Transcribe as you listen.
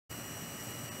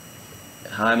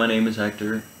Hi, my name is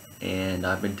Hector, and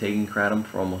I've been taking Kratom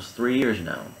for almost 3 years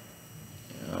now.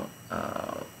 You know,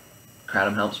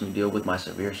 Kratom helps me deal with my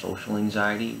severe social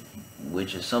anxiety,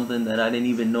 which is something that I didn't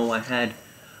even know I had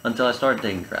until I started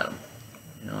taking Kratom.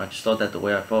 I just thought that the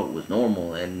way I felt was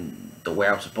normal and the way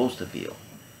I was supposed to feel.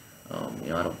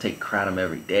 I don't take Kratom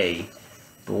every day,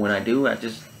 but when I do, I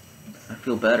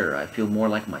feel better. I feel more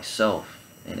like myself,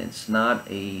 and it's not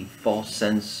a false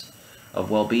sense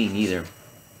of well-being either.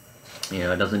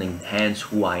 It doesn't enhance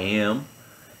who I am.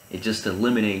 It just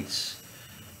eliminates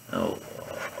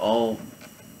all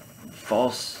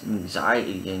false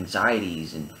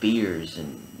anxieties and fears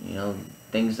and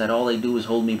things that all they do is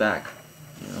hold me back.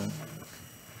 You know,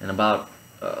 and about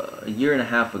a year and a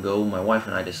half ago, my wife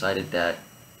and I decided that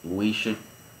we should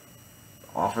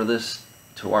offer this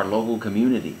to our local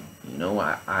community.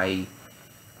 I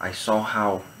saw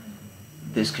how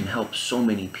this can help so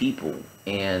many people,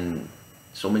 and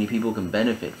so many people can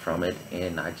benefit from it,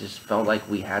 and I just felt like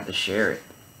we had to share it.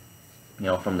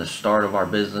 From the start of our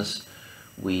business,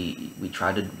 we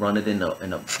tried to run it in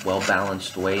a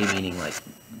well-balanced way, meaning like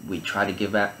we try to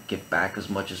give back as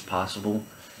much as possible,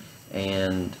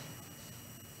 and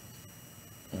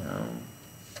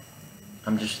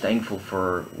I'm just thankful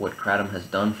for what Kratom has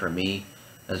done for me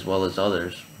as well as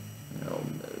others.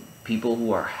 People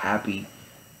who are happy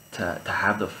to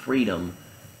have the freedom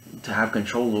to have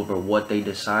control over what they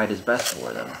decide is best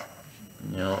for them.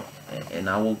 And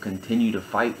I will continue to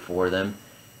fight for them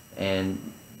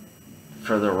and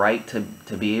for the right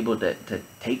to be able to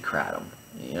take Kratom.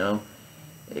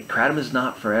 Kratom is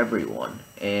not for everyone,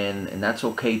 and that's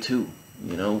okay too,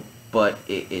 but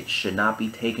it should not be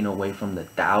taken away from the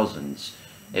thousands,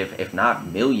 if not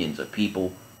millions of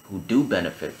people who do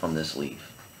benefit from this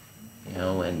leaf,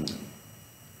 and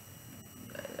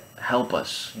help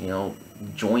us,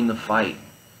 join the fight.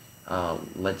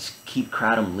 Let's keep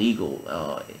Kratom legal.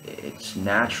 It's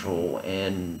natural,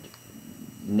 and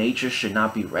nature should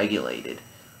not be regulated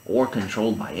or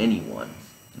controlled by anyone.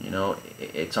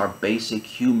 It's our basic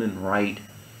human right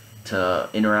to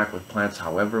interact with plants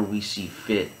however we see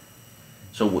fit.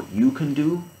 So what you can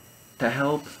do to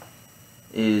help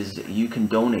is you can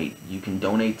donate. You can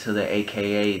donate to the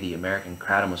AKA, the American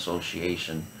Kratom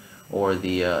Association, or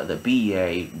the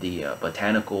BEA, the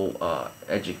Botanical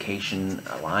Education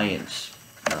Alliance.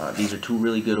 These are two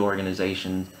really good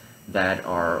organizations that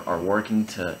are working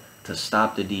to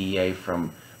stop the DEA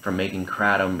from making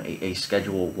Kratom a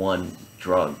Schedule 1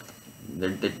 drug.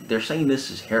 They're saying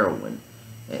this is heroin.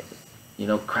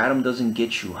 Kratom doesn't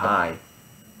get you high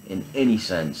in any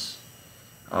sense.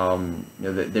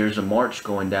 There's a march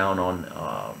going down on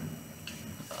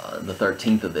the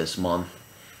 13th of this month,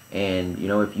 and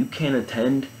if you can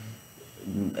attend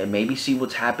and maybe see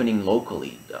what's happening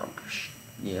locally,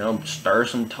 stir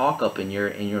some talk up in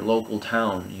your local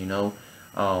town.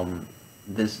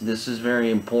 This is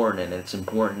very important, and it's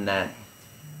important that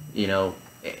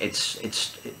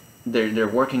they're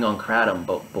working on Kratom,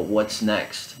 but what's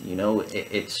next?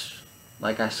 It's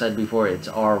like I said before, it's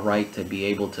our right to be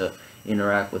able to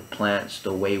interact with plants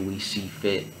the way we see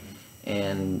fit,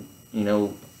 and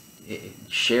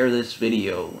share this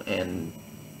video and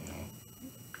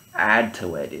add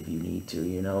to it if you need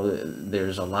to.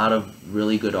 There's a lot of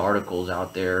really good articles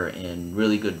out there and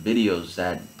really good videos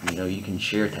that you can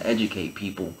share to educate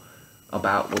people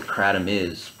about what Kratom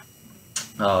is.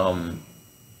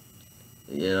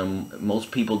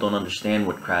 Most people don't understand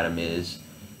what Kratom is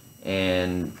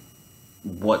and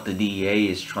what the DEA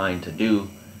is trying to do,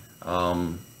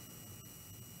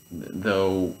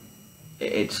 though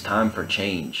it's time for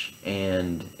change,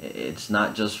 and it's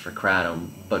not just for Kratom,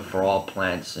 but for all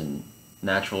plants and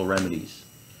natural remedies.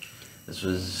 This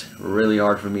was really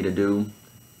hard for me to do,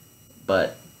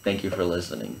 but thank you for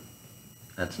listening.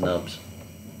 That's Nubs.